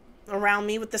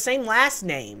me with the same last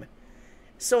name.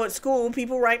 So at school,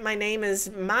 people write my name as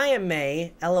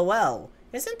Mayame, LOL.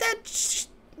 Isn't that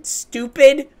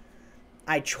stupid?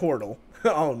 I chortle.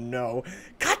 Oh no.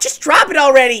 God, just drop it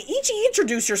already! Ichi,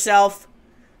 introduce yourself!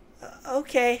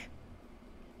 Okay.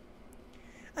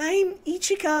 I'm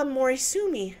Ichika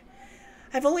Morisumi.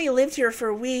 I've only lived here for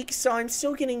a week, so I'm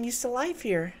still getting used to life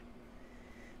here.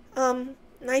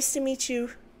 Nice to meet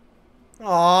you.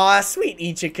 Aw, sweet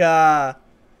Ichika.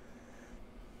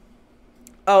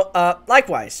 Oh,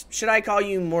 likewise. Should I call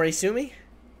you Morisumi?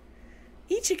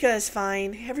 Ichika is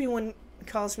fine. Everyone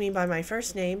calls me by my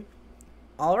first name.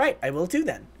 Alright, I will too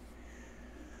then.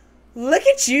 Look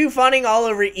at you fawning all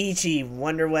over Ichi.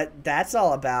 Wonder what that's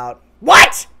all about.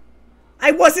 What?!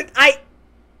 I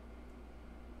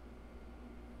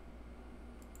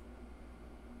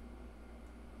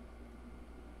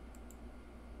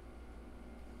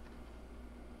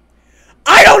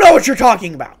don't know what you're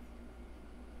talking about!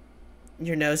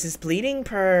 Your nose is bleeding,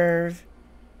 perv.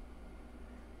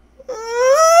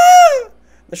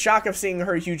 The shock of seeing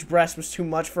her huge breast was too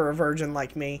much for a virgin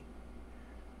like me.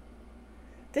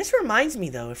 This reminds me,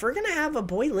 though, if we're going to have a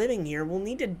boy living here, we'll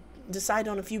need to decide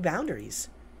on a few boundaries.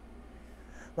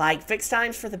 Like fixed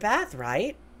times for the bath,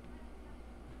 right?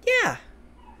 Yeah.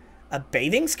 A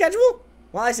bathing schedule?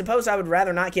 Well, I suppose I would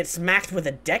rather not get smacked with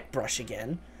a deck brush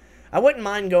again. I wouldn't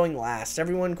mind going last.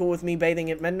 Everyone cool with me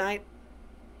bathing at midnight?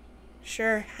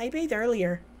 Sure, I bathed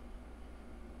earlier.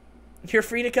 You're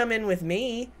free to come in with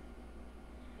me.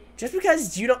 Just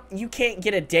because you can't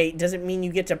get a date doesn't mean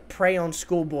you get to prey on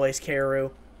schoolboys,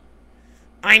 Kaoru.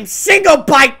 I'm single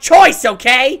by choice,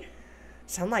 okay?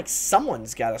 Sound like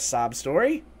someone's got a sob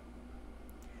story.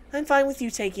 I'm fine with you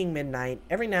taking midnight.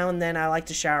 Every now and then I like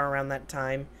to shower around that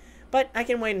time, but I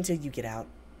can wait until you get out.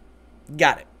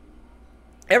 Got it.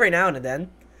 Every now and then.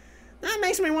 That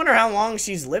makes me wonder how long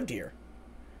she's lived here.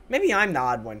 Maybe I'm the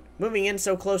odd one, moving in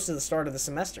so close to the start of the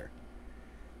semester.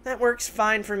 That works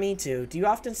fine for me too. Do you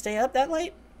often stay up that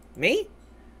late? Me?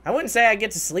 I wouldn't say I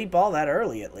get to sleep all that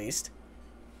early, at least.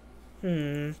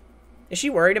 Is she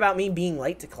worried about me being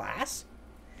late to class?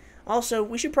 Also,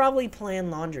 we should probably plan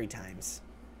laundry times.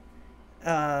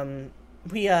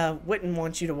 We wouldn't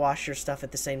want you to wash your stuff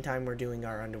at the same time we're doing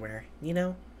our underwear, you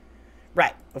know?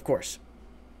 Right, of course.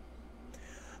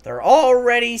 They're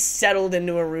already settled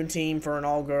into a routine for an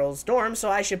all-girls dorm, so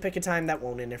I should pick a time that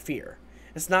won't interfere.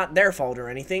 It's not their fault or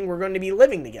anything. We're going to be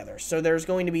living together, so there's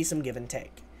going to be some give and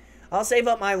take. I'll save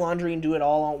up my laundry and do it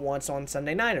all at once on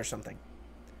Sunday night or something.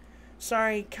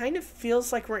 Sorry, kind of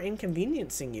feels like we're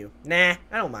inconveniencing you. Nah,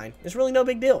 I don't mind. It's really no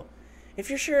big deal. If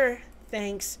you're sure,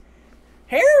 thanks.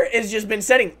 Hare has just been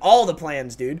setting all the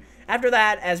plans, dude. After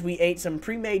that, as we ate some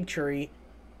pre-made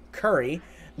curry,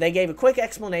 they gave a quick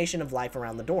explanation of life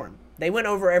around the dorm. They went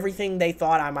over everything they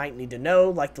thought I might need to know,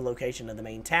 like the location of the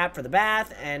main tap for the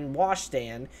bath and wash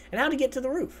stand, and how to get to the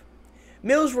roof.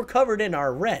 Meals were covered in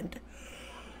our rent.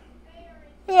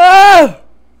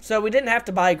 So we didn't have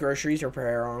to buy groceries or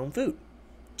prepare our own food.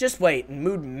 Just wait,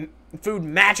 and food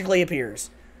magically appears.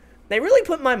 They really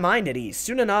put my mind at ease.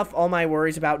 Soon enough, all my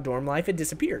worries about dorm life had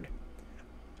disappeared.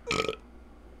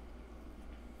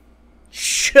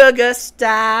 Sugar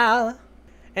style.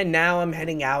 And now I'm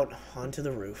heading out onto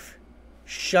the roof,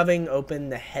 shoving open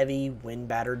the heavy,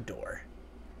 wind-battered door.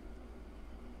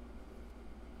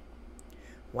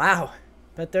 Wow,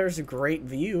 but there's a great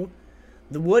view.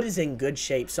 The wood is in good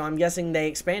shape, so I'm guessing they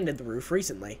expanded the roof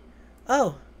recently.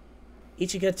 Oh.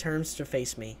 Ichika turns to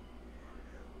face me.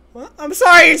 Well, I'm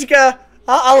sorry, Ichika.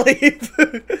 I'll leave.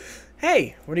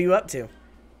 Hey, what are you up to?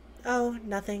 Oh,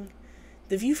 nothing.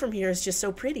 The view from here is just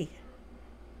so pretty.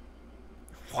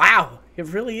 Wow, it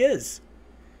really is.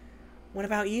 What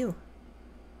about you?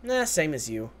 Nah, same as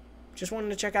you. Just wanted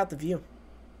to check out the view.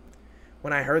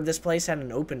 When I heard this place had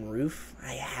an open roof,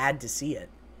 I had to see it.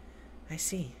 I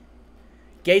see.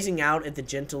 Gazing out at the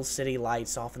gentle city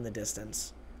lights off in the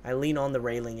distance, I lean on the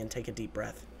railing and take a deep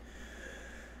breath.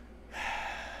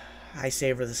 I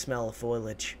savor the smell of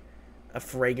foliage, a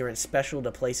fragrance special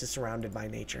to places surrounded by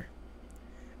nature.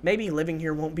 Maybe living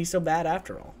here won't be so bad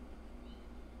after all.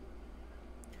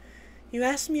 You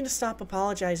asked me to stop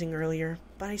apologizing earlier,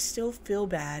 but I still feel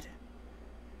bad.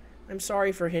 I'm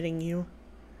sorry for hitting you.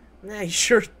 You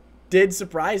sure did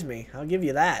surprise me. I'll give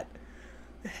you that.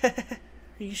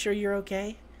 Are you sure you're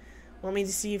okay? Want me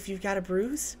to see if you've got a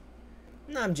bruise?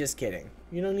 No, I'm just kidding.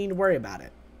 You don't need to worry about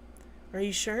it. Are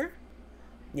you sure?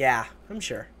 Yeah, I'm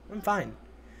sure. I'm fine.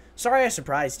 Sorry I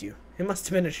surprised you. It must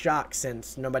have been a shock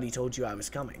since nobody told you I was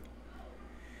coming.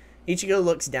 Ichigo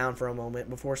looks down for a moment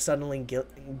before suddenly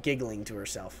giggling to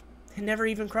herself. It never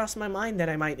even crossed my mind that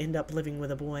I might end up living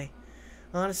with a boy.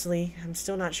 Honestly, I'm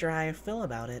still not sure how I feel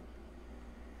about it.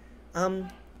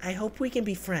 I hope we can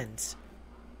be friends.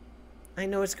 I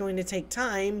know it's going to take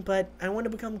time, but I want to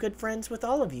become good friends with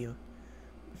all of you.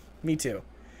 Me too.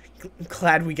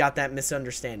 Glad we got that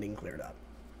misunderstanding cleared up.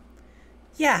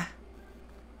 Yeah.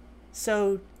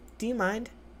 So, do you mind?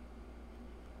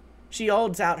 She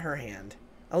holds out her hand.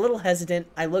 A little hesitant,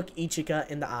 I look Ichika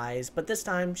in the eyes, but this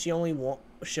time she only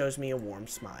shows me a warm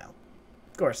smile.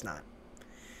 Of course not.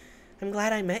 I'm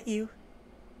glad I met you.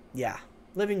 Yeah,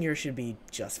 living here should be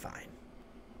just fine.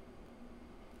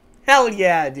 Hell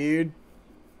yeah, dude.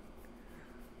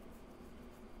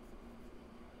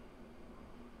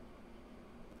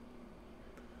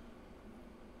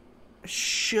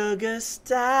 Sugar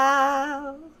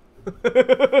style.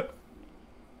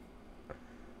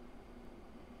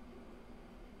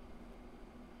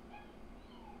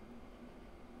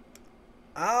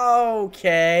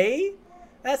 Okay.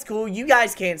 That's cool. You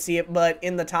guys can't see it, but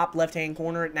in the top left-hand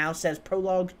corner, it now says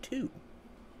Prologue 2.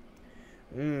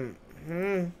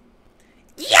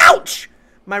 Youch!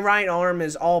 My right arm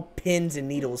is all pins and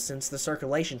needles since the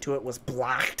circulation to it was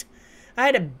blocked. I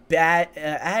had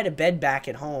a bed back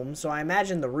at home, so I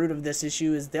imagine the root of this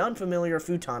issue is the unfamiliar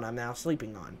futon I'm now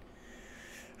sleeping on.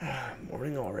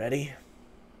 Morning already.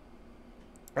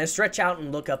 I stretch out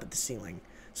and look up at the ceiling.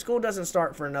 School doesn't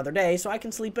start for another day, so I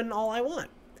can sleep in all I want.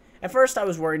 At first, I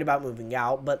was worried about moving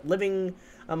out, but living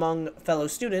among fellow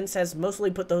students has mostly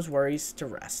put those worries to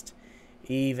rest,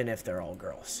 even if they're all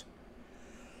girls.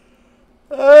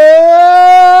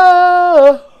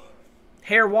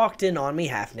 Hare walked in on me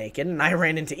half naked, and I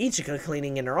ran into Ichika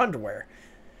cleaning in her underwear.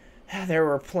 There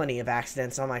were plenty of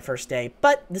accidents on my first day,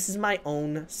 but this is my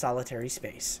own solitary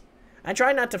space. I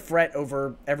try not to fret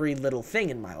over every little thing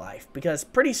in my life, because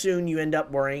pretty soon you end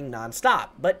up worrying nonstop.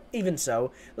 But even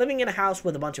so, living in a house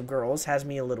with a bunch of girls has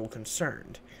me a little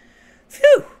concerned.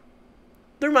 Phew!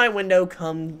 Through my window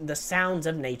come the sounds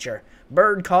of nature,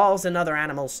 bird calls and other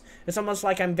animals. It's almost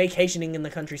like I'm vacationing in the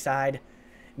countryside.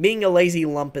 Being a lazy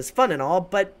lump is fun and all,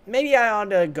 but maybe I ought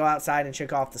to go outside and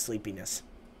shake off the sleepiness.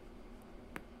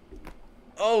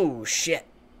 Oh, shit.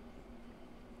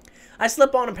 I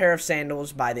slip on a pair of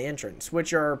sandals by the entrance,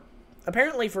 which are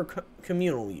apparently for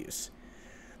communal use.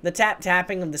 The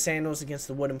tap-tapping of the sandals against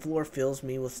the wooden floor fills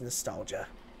me with nostalgia.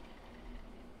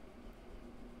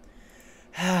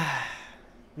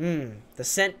 The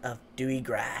scent of dewy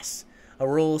grass. A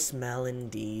rural smell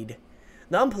indeed.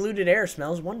 The unpolluted air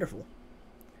smells wonderful.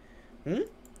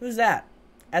 Who's that?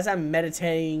 As I'm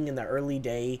meditating in the early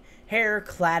day, Hare,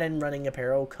 clad in running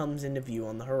apparel, comes into view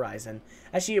on the horizon.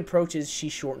 As she approaches, she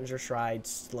shortens her stride,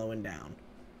 slowing down.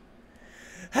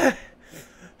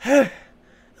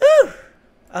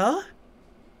 Oh?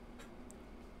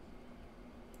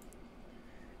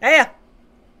 Hey!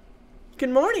 Good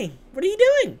morning. What are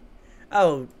you doing?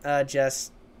 Oh,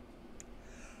 just...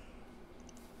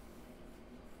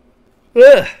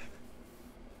 Ugh.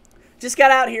 Just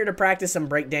got out here to practice some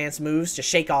breakdance moves to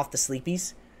shake off the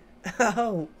sleepies.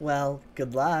 Oh, well,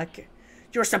 good luck.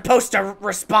 You're supposed to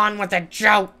respond with a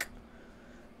joke.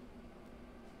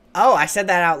 Oh, I said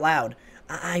that out loud.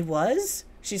 I was?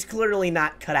 She's clearly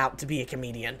not cut out to be a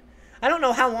comedian. I don't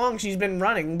know how long she's been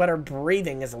running, but her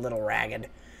breathing is a little ragged.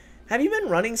 Have you been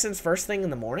running since first thing in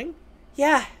the morning?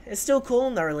 Yeah, it's still cool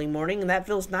in the early morning, and that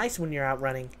feels nice when you're out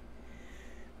running.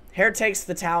 Hare takes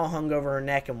the towel hung over her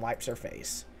neck and wipes her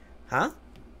face. Huh?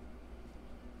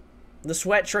 The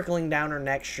sweat trickling down her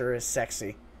neck sure is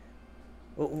sexy.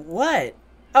 What?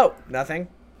 Oh, nothing.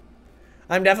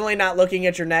 I'm definitely not looking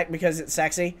at your neck because it's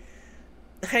sexy.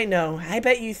 I know. I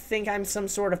bet you think I'm some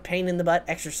sort of pain-in-the-butt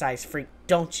exercise freak,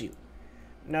 don't you?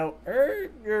 No,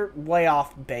 you're way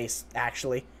off base,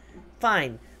 actually.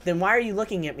 Fine. Then why are you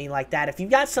looking at me like that? If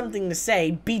you've got something to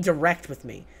say, be direct with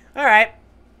me. Alright.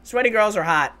 Sweaty girls are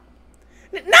hot.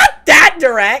 Not that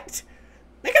direct!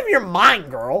 Make up your mind,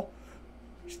 girl.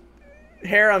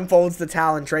 Hare unfolds the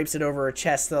towel and drapes it over her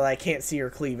chest so that I can't see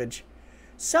her cleavage.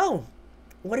 So,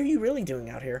 what are you really doing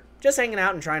out here? Just hanging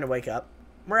out and trying to wake up.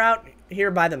 We're out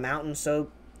here by the mountain, so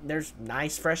there's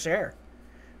nice fresh air.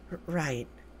 Right.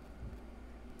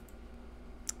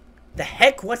 The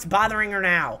heck? What's bothering her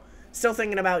now? Still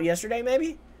thinking about yesterday,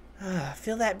 maybe?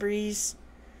 Feel that breeze?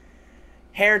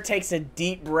 Hare takes a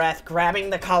deep breath, grabbing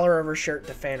the collar of her shirt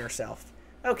to fan herself.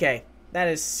 Okay, that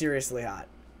is seriously hot.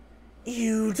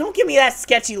 Ew, don't give me that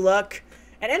sketchy look.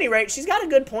 At any rate, she's got a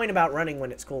good point about running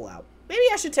when it's cool out. Maybe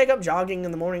I should take up jogging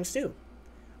in the mornings, too.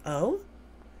 Oh?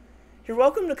 You're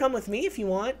welcome to come with me if you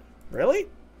want. Really?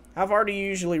 How far do you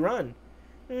usually run?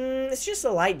 It's just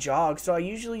a light jog, so I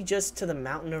usually just to the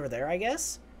mountain over there, I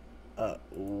guess.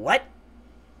 What?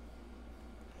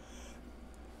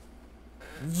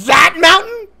 That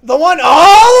mountain? The one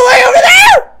all the way over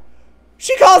there?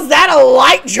 She calls that a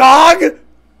light jog?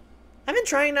 I've been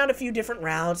trying out a few different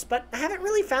routes, but I haven't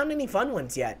really found any fun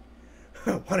ones yet.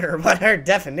 Wonder what her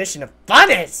definition of fun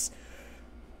is.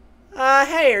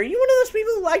 Hey, are you one of those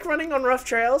people who like running on rough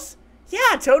trails?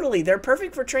 Yeah, totally. They're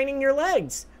perfect for training your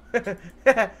legs.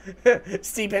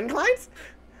 Steep inclines?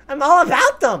 I'm all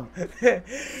about them.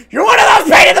 You're one of those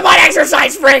pain-in-the-butt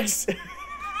exercise freaks.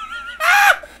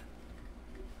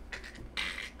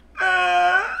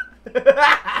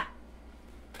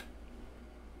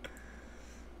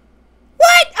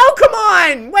 What? Oh, come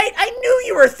on. Wait, I knew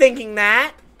you were thinking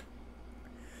that.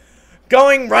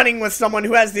 Going running with someone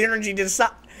who has the energy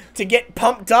to get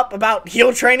pumped up about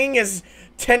heel training is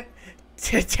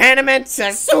tantamount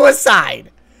to suicide.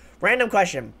 Random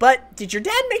question, but did your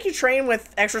dad make you train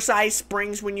with exercise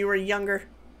springs when you were younger?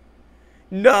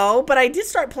 No, but I did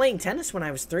start playing tennis when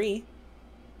I was 3.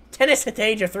 Tennis at the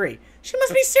age of 3. She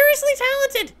must be seriously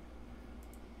talented.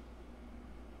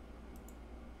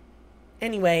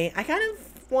 Anyway, I kind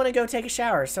of want to go take a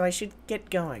shower, so I should get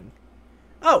going.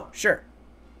 Oh, sure.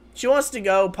 She wants to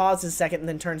go, pauses a second, and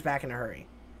then turns back in a hurry.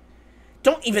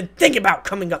 Don't even think about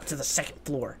coming up to the second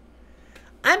floor.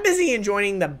 I'm busy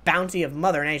enjoying the bounty of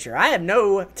Mother Nature. I have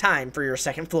no time for your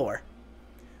second floor.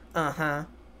 Uh-huh.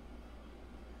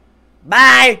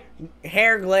 Bye!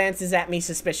 Hare glances at me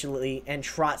suspiciously and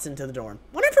trots into the dorm.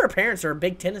 Wonder if her parents are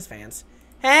big tennis fans.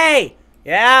 Hey!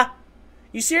 Yeah?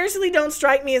 You seriously don't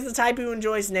strike me as the type who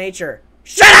enjoys nature.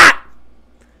 Shut up!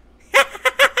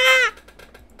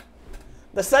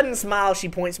 The sudden smile she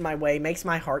points my way makes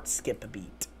my heart skip a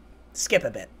beat. Skip a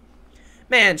bit.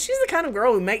 Man, she's the kind of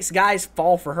girl who makes guys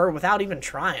fall for her without even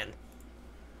trying.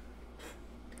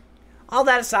 All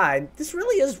that aside, this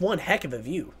really is one heck of a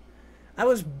view. I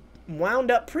was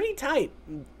wound up pretty tight,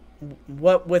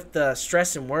 what with the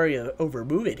stress and worry over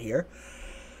moving here.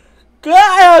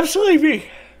 God, I'm sleepy.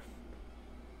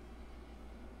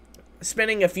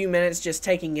 Spending a few minutes just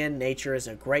taking in nature is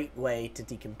a great way to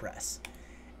decompress.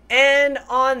 And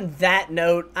on that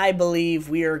note, I believe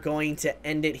we are going to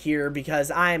end it here because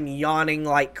I am yawning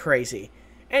like crazy.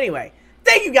 Anyway,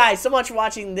 thank you guys so much for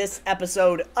watching this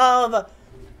episode of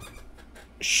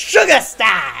Sugar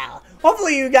Style.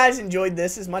 Hopefully you guys enjoyed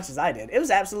this as much as I did. It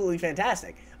was absolutely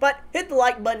fantastic. But hit the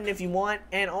like button if you want,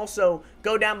 and also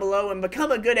go down below and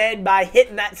become a good egg by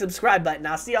hitting that subscribe button.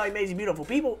 I'll see all you amazing, beautiful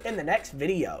people in the next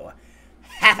video.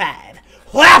 High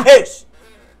five. Peace.